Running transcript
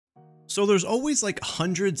So there's always like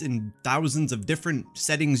hundreds and thousands of different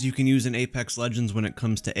settings you can use in Apex Legends when it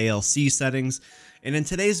comes to ALC settings. And in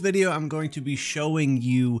today's video, I'm going to be showing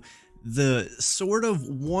you the sort of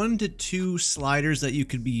 1 to 2 sliders that you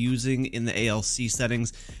could be using in the ALC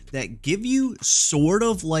settings that give you sort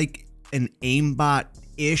of like an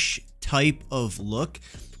aimbot-ish type of look.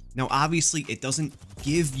 Now, obviously, it doesn't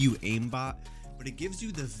give you aimbot, but it gives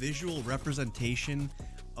you the visual representation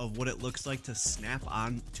of what it looks like to snap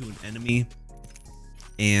on to an enemy,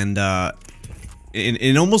 and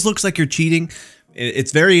it almost looks like you're cheating.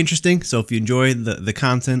 It's very interesting. So if you enjoy the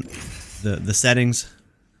content, the settings,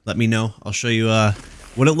 let me know. I'll show you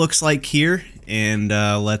what it looks like here, and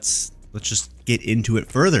let's just get into it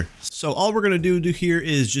further. So all we're gonna do here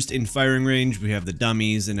is just in firing range. We have the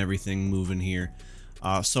dummies and everything moving here.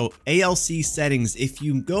 So ALC settings, if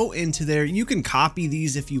you go into there, you can copy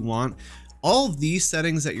these if you want. All of these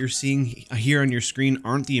settings that you're seeing here on your screen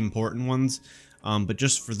aren't the important ones, but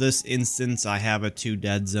just for this instance, I have a 2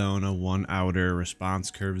 dead zone, a 1 outer, response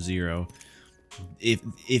curve 0.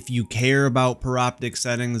 If you care about per-optic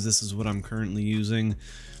settings, this is what I'm currently using.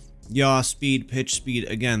 Yaw speed, pitch speed,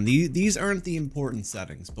 again, these aren't the important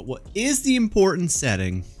settings, but what is the important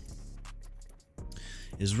setting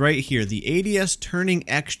is right here, the ADS turning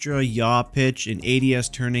extra yaw pitch and ADS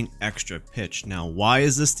turning extra pitch. Now, why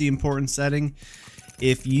is this the important setting?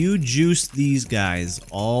 If you juice these guys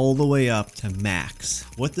all the way up to max,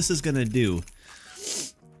 what this is gonna do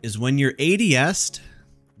is when you're ADS'd,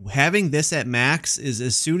 having this at max is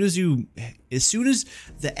as soon as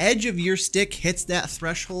the edge of your stick hits that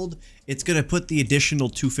threshold, it's gonna put the additional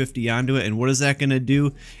 250 onto it. And what is that gonna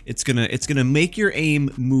do? It's gonna make your aim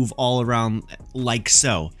move all around like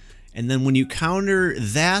so. And then when you counter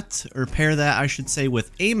that, or pair that, I should say, with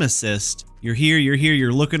aim assist, you're here,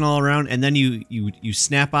 you're looking all around, and then you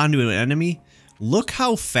snap onto an enemy. Look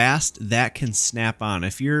how fast that can snap on.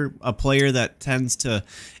 If you're a player that tends to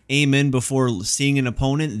aim in before seeing an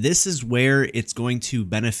opponent, this is where it's going to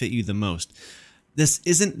benefit you the most. This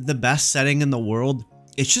isn't the best setting in the world.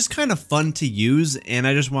 It's just kind of fun to use, and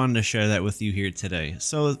I just wanted to share that with you here today.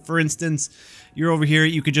 So, for instance, you're over here,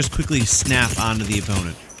 you could just quickly snap onto the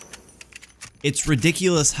opponent. It's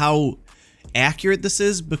ridiculous how accurate this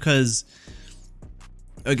is because,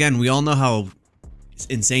 again, we all know how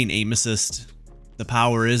insane aim assist the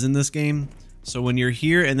power is in this game. So when you're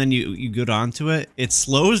here and then you go onto it, it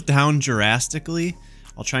slows down drastically.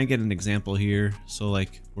 I'll try and get an example here. So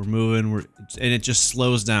like we're moving, and it just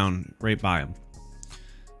slows down right by him.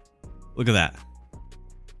 Look at that.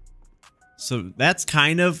 So that's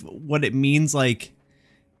kind of what it means, like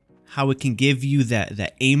how it can give you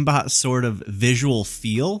that aimbot sort of visual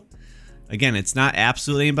feel. Again, it's not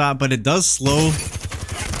absolute aimbot, but it does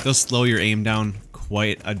slow your aim down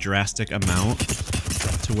quite a drastic amount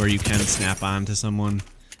to where you can snap on to someone.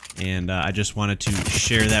 And I just wanted to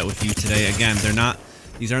share that with you today. Again,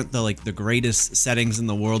 these aren't the greatest settings in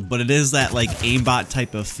the world, but it is that like aimbot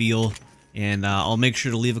type of feel. And I'll make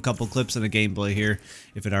sure to leave a couple clips in the gameplay here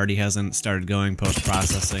if it already hasn't started going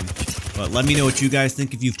post-processing. But let me know what you guys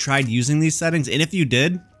think if you've tried using these settings, and if you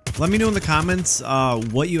did, let me know in the comments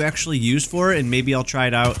what you actually used for it, and maybe I'll try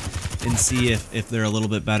it out and see if they're a little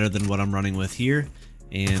bit better than what I'm running with here.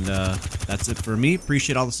 And that's it for me.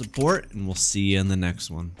 Appreciate all the support, and we'll see you in the next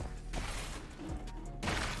one.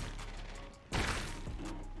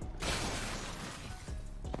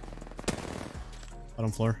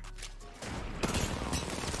 Bottom floor.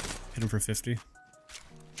 Hit him for 50.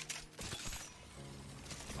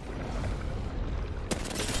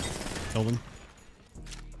 Killed him.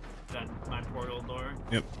 That my portal door.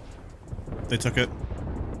 Yep. They took it.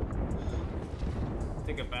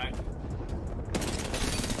 Take it back.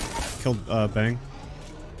 Killed Bang.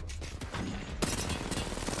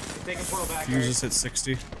 Take a portal back. Fuse just hit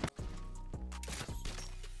 60.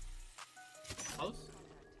 Close.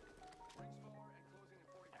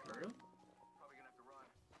 Heard him?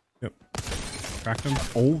 Yep. Cracked him.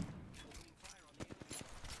 Oh.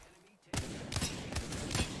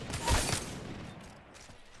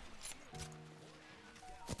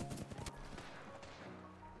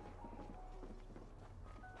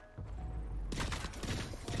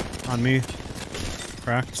 On me.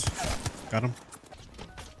 Cracked. Got him.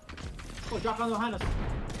 Oh, drop down behind us.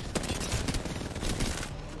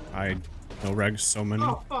 No regs, so many.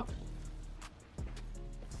 Oh, fuck.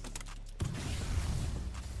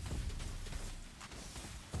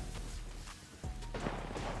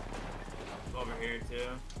 Over here, too.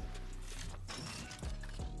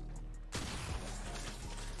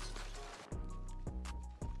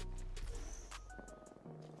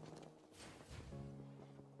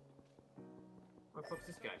 Where the fuck's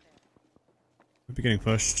this guy? Might be getting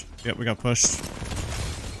pushed. Yep, we got pushed.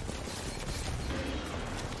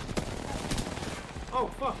 Oh,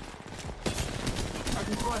 fuck. I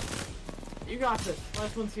can flush. You got this.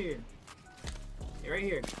 Last one's here. You're right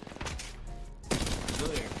here. Still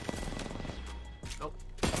here. Nope.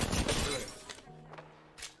 Still here.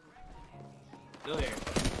 Still here.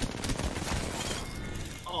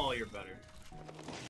 Oh, you're better.